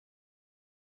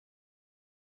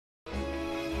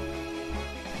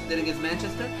did against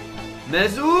Manchester.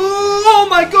 Mezu, oh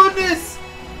my goodness!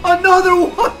 Another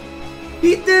one!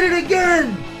 He did it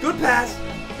again! Good pass.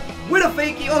 With a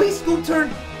fakie. Oh, he scoop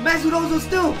turned. Mesut Ozil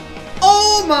still.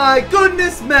 Oh my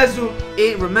goodness, Mesut.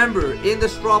 Remember, in the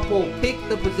straw poll, pick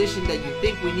the position that you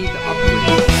think we need to upgrade.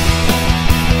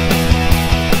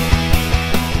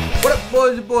 What up,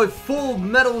 boys and boy, Full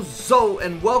Metal Zoe,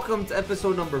 and welcome to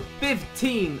episode number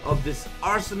 15 of this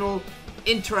Arsenal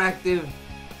interactive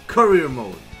career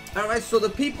mode. Alright, so the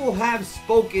people have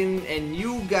spoken and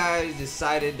you guys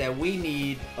decided that we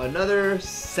need another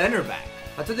center back.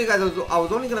 I told you guys I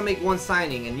was only going to make one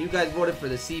signing and you guys voted for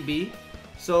the CB.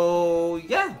 So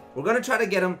yeah, we're going to try to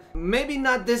get him. Maybe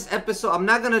not this episode. I'm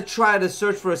not going to try to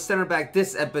search for a center back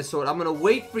this episode. I'm going to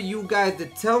wait for you guys to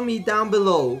tell me down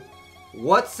below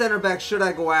what center back should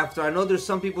I go after. I know there's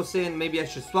some people saying maybe I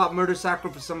should swap Murder Soccer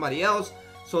for somebody else.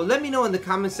 So let me know in the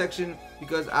comment section,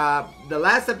 because the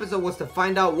last episode was to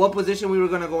find out what position we were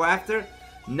going to go after.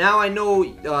 Now I know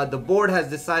the board has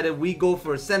decided we go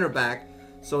for a center back.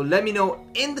 So let me know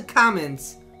in the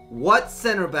comments what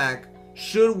center back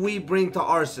should we bring to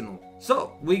Arsenal.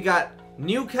 So we got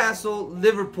Newcastle,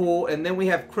 Liverpool, and then we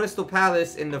have Crystal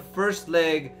Palace in the first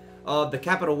leg of the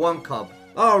Capital One Cup.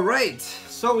 Alright,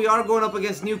 so we are going up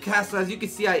against Newcastle. As you can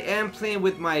see, I am playing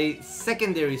with my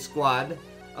secondary squad.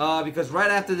 Because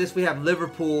right after this we have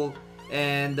Liverpool,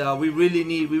 and we really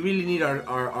need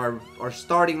our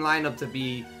starting lineup to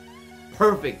be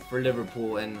perfect for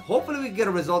Liverpool, and hopefully we get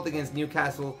a result against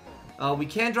Newcastle. We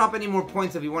can't drop any more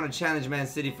points if we want to challenge Man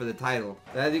City for the title.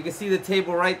 As you can see the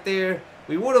table right there,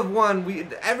 we would have won.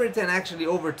 Everton actually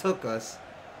overtook us,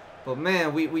 but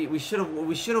man, we should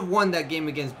have won that game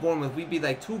against Bournemouth. We'd be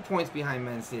like 2 points behind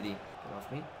Man City. Get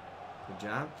off me. Good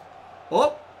job.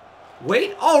 Oh.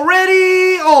 Wait,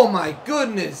 already? Oh my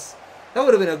goodness. That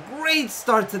would have been a great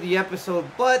start to the episode,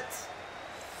 but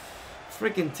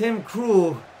freaking Tim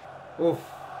Krul. Oof,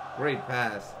 great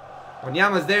pass.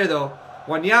 Wanyama's there though.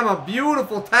 Wanyama,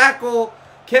 beautiful tackle.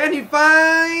 Can he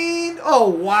find? Oh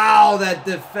wow, that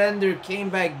defender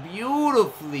came back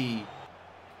beautifully.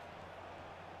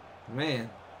 Man.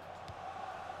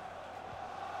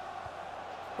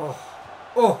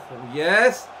 Oh,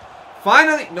 yes.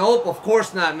 Finally! Nope, of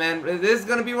course not, man. This is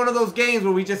going to be one of those games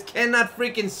where we just cannot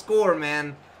freaking score,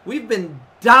 man. We've been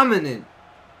dominant.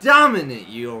 Dominant,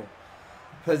 yo.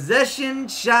 Possession,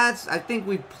 shots. I think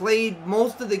we played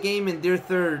most of the game in their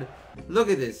third.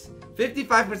 Look at this.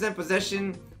 55%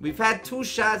 possession. We've had 2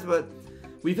 shots, but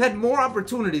we've had more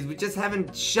opportunities. We just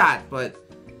haven't shot, but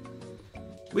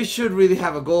we should really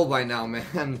have a goal by now,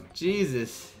 man.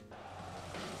 Jesus.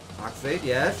 Oxlade,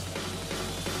 yes.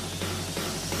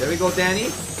 There we go,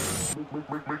 Danny.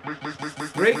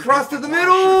 Great cross to the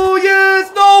middle.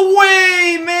 Yes, no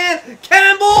way, man.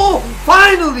 Campbell,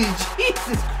 finally.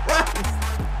 Jesus Christ.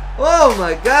 Oh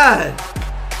my God.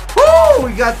 Woo,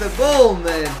 we got the goal,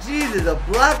 man. Jesus, a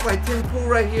block by Tim Krul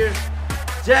right here.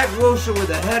 Jack Wilshere with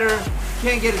a header.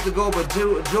 Can't get it to go, but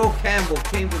Joe Campbell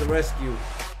came to the rescue.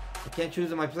 I can't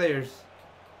choose my players.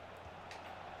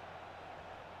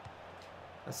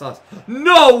 That's us.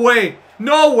 No way!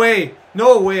 No way!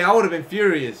 No way! I would have been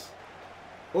furious.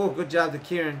 Oh, good job to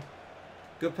Kieran.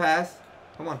 Good pass.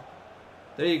 Come on.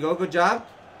 There you go. Good job.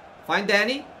 Find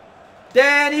Danny.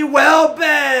 Danny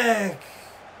Welbeck!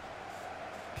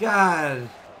 God.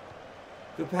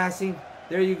 Good passing.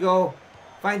 There you go.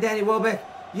 Find Danny Welbeck.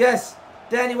 Yes!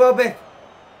 Danny Welbeck.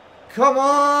 Come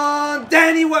on!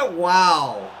 Danny Welbeck.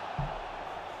 Wow.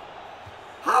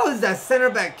 How is that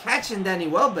center back catching Danny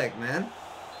Welbeck, man?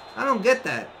 I don't get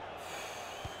that.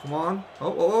 Come on.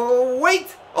 Oh,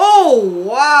 wait. Oh,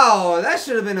 wow. That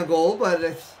should have been a goal, but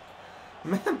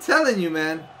man, I'm telling you,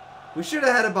 man. We should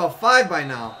have had about 5 by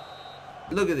now.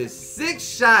 Look at this. 6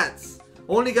 shots.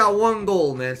 Only got 1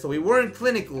 goal, man. So we weren't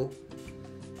clinical.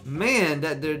 Man,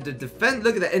 the defense,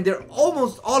 look at that. And they're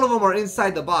almost all of them are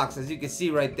inside the box, as you can see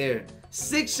right there.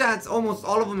 6 shots, almost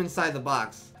all of them inside the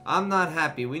box. I'm not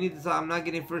happy. We need to talk. I'm not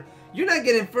getting first. You're not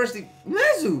getting first.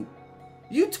 Mesut.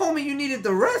 You told me you needed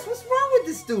the rest. What's wrong with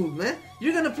this dude, man?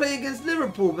 You're going to play against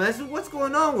Liverpool, man. So what's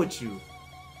going on with you?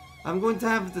 I'm going to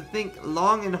have to think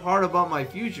long and hard about my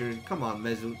future. Come on,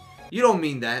 Mesut. You don't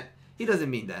mean that. He doesn't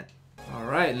mean that. All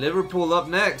right, Liverpool up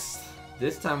next.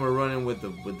 This time we're running with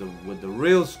the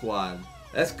real squad.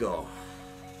 Let's go.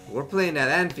 We're playing at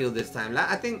Anfield this time.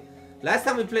 I think last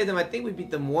time we played them, I think we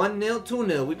beat them 1-0,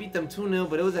 2-0. We beat them 2-0,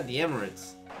 but it was at the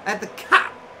Emirates. At the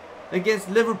Cup against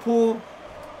Liverpool.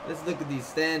 Let's look at these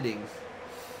standings.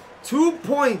 2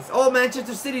 points. Oh,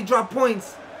 Manchester City dropped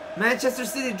points. Manchester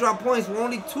City dropped points. We're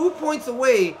only 2 points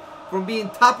away from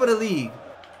being top of the league.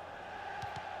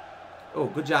 Oh,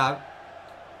 good job.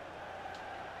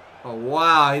 Oh,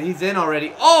 wow. He's in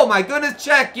already. Oh, my goodness.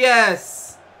 Check.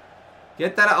 Yes.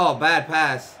 Get that out. Oh, bad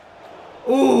pass.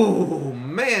 Ooh,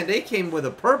 man. They came with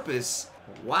a purpose.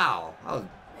 Wow. That was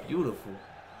beautiful.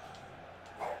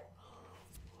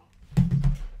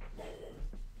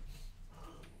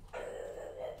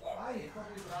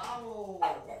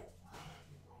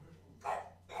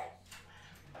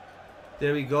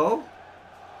 There we go.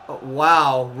 Oh,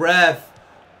 wow. Ref.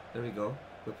 There we go.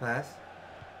 Good pass.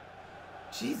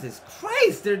 Jesus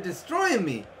Christ. They're destroying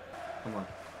me. Come on.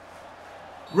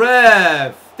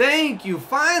 Ref. Thank you.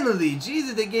 Finally.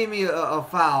 Jesus, they gave me a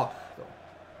foul.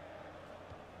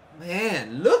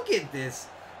 Man, look at this.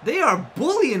 They are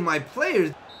bullying my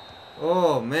players.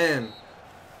 Oh, man.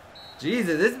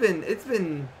 Jesus, it's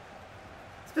been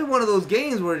one of those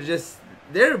games where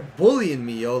they're bullying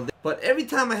me, yo. But every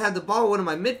time I have the ball with one of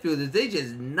my midfielders, they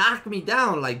just knock me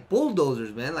down like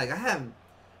bulldozers, man. Like, I have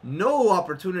no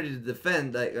opportunity to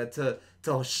defend, like to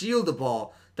shield the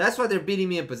ball. That's why they're beating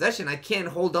me in possession. I can't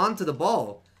hold on to the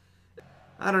ball.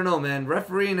 I don't know, man.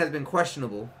 Refereeing has been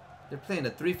questionable. They're playing a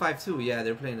 3-5-2. Yeah,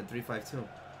 they're playing a 3-5-2.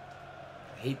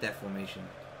 I hate that formation.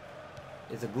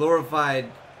 It's a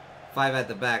glorified 5 at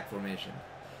the back formation.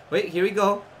 Wait, here we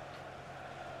go.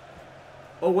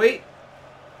 Oh, wait.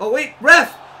 Oh, wait.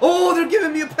 Ref! Oh, they're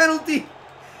giving me a penalty.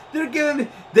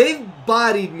 They've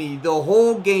bodied me the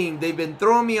whole game. They've been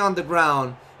throwing me on the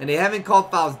ground, and they haven't called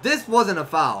fouls. This wasn't a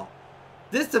foul.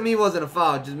 This, to me, wasn't a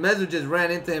foul. Mesut just ran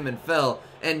into him and fell,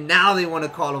 and now they want to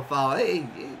call a foul. Hey,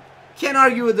 can't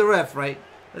argue with the ref, right?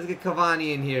 Let's get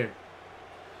Cavani in here.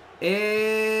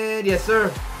 And, yes,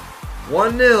 sir.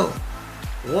 1-0.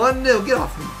 1-0. Get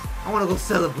off me. I want to go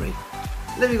celebrate.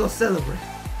 Let me go celebrate.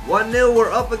 1-0.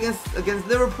 We're up against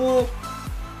Liverpool.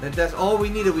 That's all we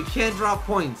needed. We can't drop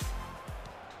points.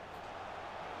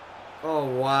 Oh,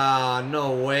 wow.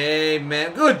 No way,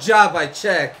 man. Good job by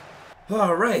Czech.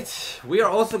 All right. We are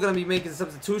also going to be making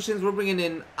substitutions. We're bringing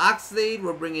in Oxlade.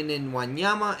 We're bringing in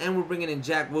Wanyama. And we're bringing in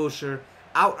Jack Wilshere.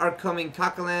 Out are coming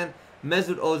Coquelin,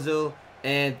 Mesut Ozil,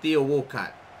 and Theo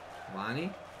Walcott.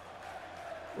 Cavani.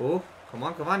 Oh, come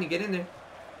on, Cavani. Get in there.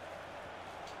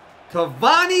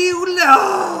 Cavani.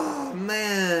 Oh,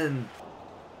 man.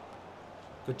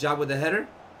 Good job with the header.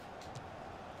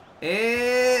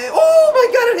 And oh my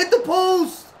god, it hit the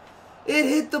post. It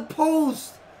hit the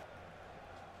post.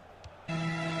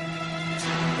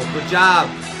 Oh, good job.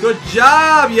 Good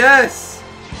job, yes.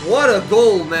 What a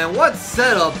goal, man. What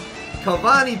setup.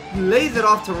 Cavani lays it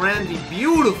off to Ramsey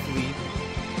beautifully.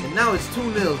 And now it's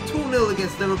 2-0. 2-0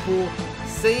 against Liverpool.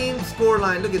 Same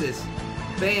scoreline. Look at this.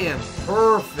 Bam.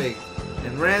 Perfect.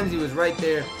 And Ramsey was right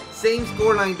there. Same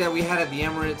scoreline that we had at the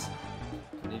Emirates.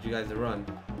 I need you guys to run.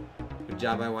 Good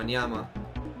job by Wanyama.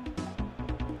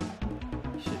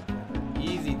 Should have an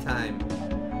easy time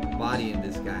bodying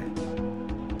this guy.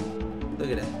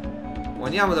 Look at that.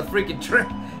 Wanyama the freaking train.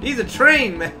 He's a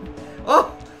train, man.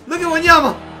 Oh, look at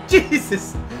Wanyama.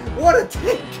 Jesus. What a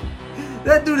tank.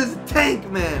 That dude is a tank,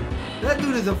 man. That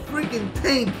dude is a freaking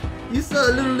tank. You saw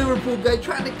a little Liverpool guy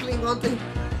trying to cling on to him.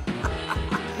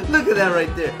 Look at that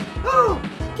right there. Oh,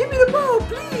 give me the ball,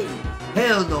 please.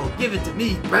 Hell no, give it to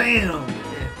me. Bam!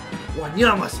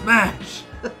 Wanyama smash!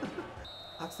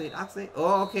 Oxlade.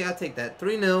 Oh, okay, I'll take that.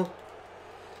 3-0.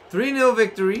 3-0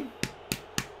 victory.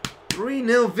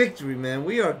 3-0 victory, man.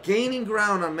 We are gaining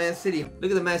ground on Man City.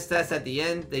 Look at the match stats at the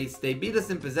end. They beat us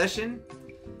in possession,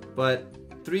 but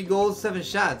 3 goals, 7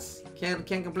 shots. Can't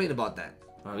complain about that.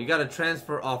 All right, we got a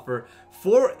transfer offer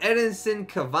for Edinson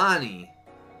Cavani.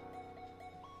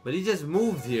 But he just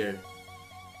moved here.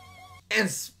 And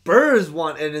Spurs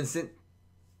want Edinson.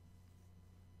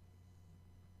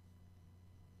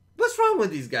 What's wrong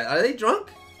with these guys? Are they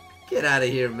drunk? Get out of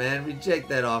here, man. Reject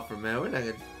that offer, man. We're not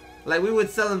gonna... Like, we would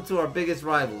sell them to our biggest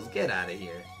rivals. Get out of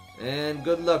here. And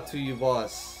good luck to you,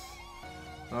 boss.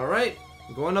 Alright.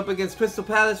 We're going up against Crystal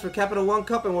Palace for Capital One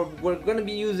Cup. And we're going to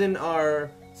be using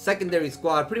our secondary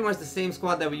squad. Pretty much the same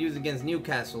squad that we used against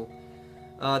Newcastle.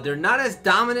 They're not as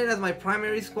dominant as my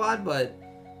primary squad, but...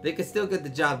 they can still get the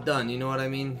job done, you know what I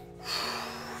mean?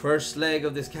 First leg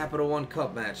of this Capital One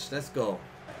Cup match. Let's go.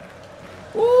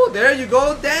 Ooh, there you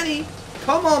go, Danny.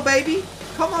 Come on, baby.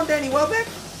 Come on, Danny Welbeck.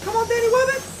 Come on, Danny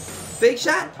Welbeck. Fake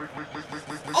shot.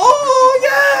 Oh,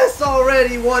 yes!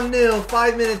 Already 1-0.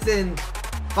 5 minutes in.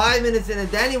 5 minutes in,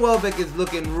 and Danny Welbeck is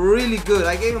looking really good.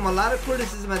 I gave him a lot of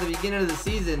criticism at the beginning of the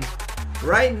season.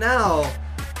 Right now,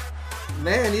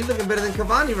 man, he's looking better than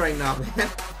Cavani right now, man.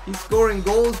 He's scoring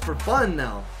goals for fun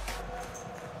now.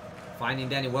 Finding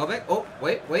Danny Welbeck. Oh,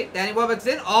 wait. Danny Welbeck's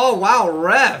in. Oh, wow.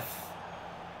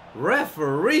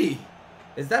 Referee.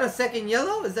 Is that a second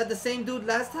yellow? Is that the same dude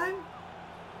last time?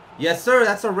 Yes, sir.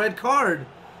 That's a red card.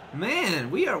 Man,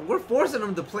 we're forcing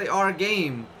them to play our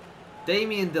game.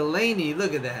 Damian Delaney,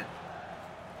 look at that.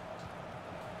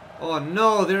 Oh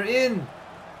no, they're in.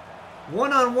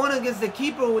 One-on-one against the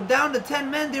keeper. We're down to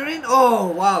 10 men. They're in. Oh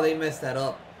wow, they messed that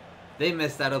up. They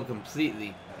messed that up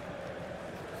completely.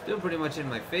 Still pretty much in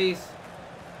my face.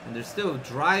 And they're still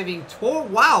driving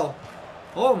toward. Wow.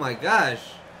 Oh my gosh.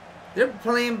 They're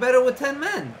playing better with 10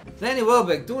 men. Danny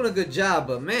Welbeck doing a good job,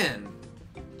 but man,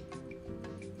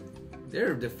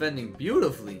 they're defending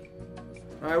beautifully.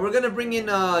 Alright, we're gonna bring in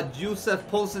Joseph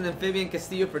Poulsen and Fabian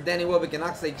Castillo for Danny Welbeck and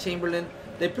Oxlade-Chamberlain.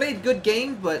 They played good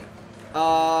games, but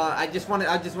I just want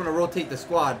to rotate the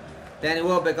squad. Danny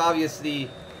Welbeck obviously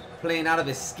playing out of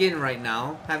his skin right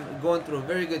now, going through a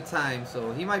very good time,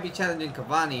 so he might be challenging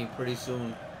Cavani pretty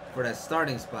soon for that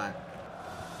starting spot.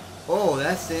 Oh,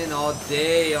 that's in all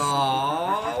day.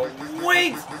 Oh,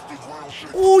 wait!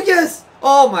 Oh, yes!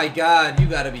 Oh my god, you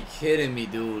gotta be kidding me,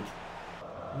 dude.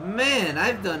 Man,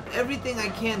 I've done everything I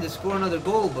can to score another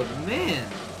goal, but man.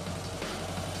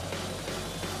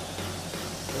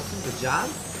 Good job.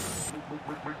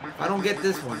 I don't get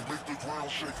this one.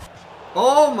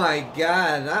 Oh my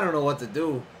god, I don't know what to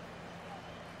do.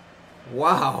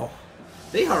 Wow.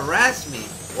 They harassed me.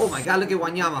 Oh my god, look at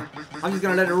Wanyama. I'm just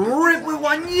gonna let it rip with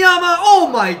Wanyama. Oh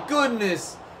my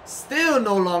goodness. Still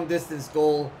no long distance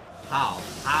goal. How?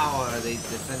 How are they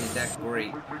defending that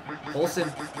great?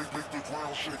 Olsen.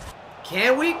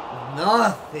 Can we?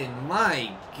 Nothing.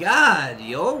 My god,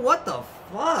 yo. What the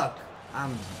fuck?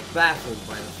 I'm baffled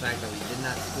by the fact that we did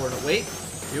not score. Wait.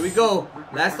 Here we go.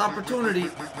 Last opportunity.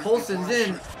 Poulsen's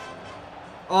in.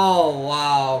 Oh,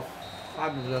 wow.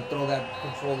 I'm just going to throw that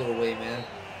controller away, man.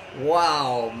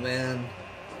 Wow, man.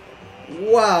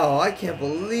 Wow. I can't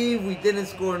believe we didn't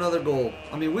score another goal.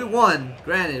 I mean, we won.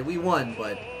 Granted, we won.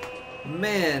 But,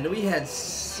 man, we had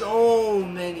so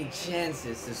many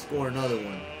chances to score another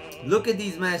one. Look at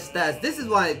these match stats. This is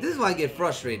why I get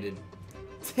frustrated.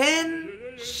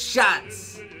 10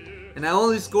 shots. And I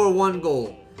only score 1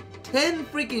 goal. 10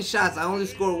 freaking shots, I only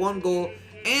scored 1 goal,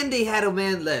 and they had a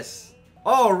man less.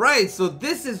 Alright, so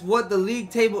this is what the league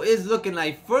table is looking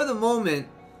like. For the moment,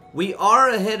 we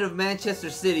are ahead of Manchester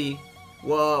City.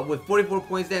 Well, with 44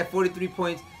 points, they have 43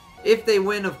 points. If they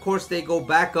win, of course, they go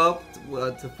back up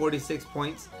to 46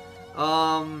 points.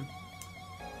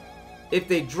 If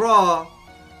they draw,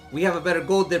 we have a better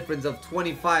goal difference of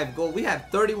 25 goals. We have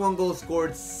 31 goals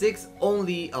scored, 6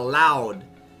 only allowed.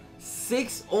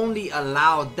 6 only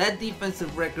allowed. That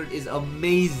defensive record is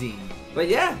amazing. But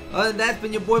yeah, other than that, it's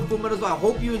been your boy Full Metal Zoe. I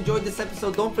hope you enjoyed this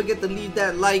episode. Don't forget to leave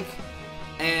that like.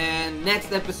 And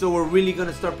next episode, we're really going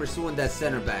to start pursuing that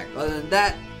center back. Other than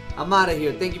that, I'm out of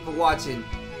here. Thank you for watching.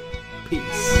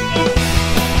 Peace.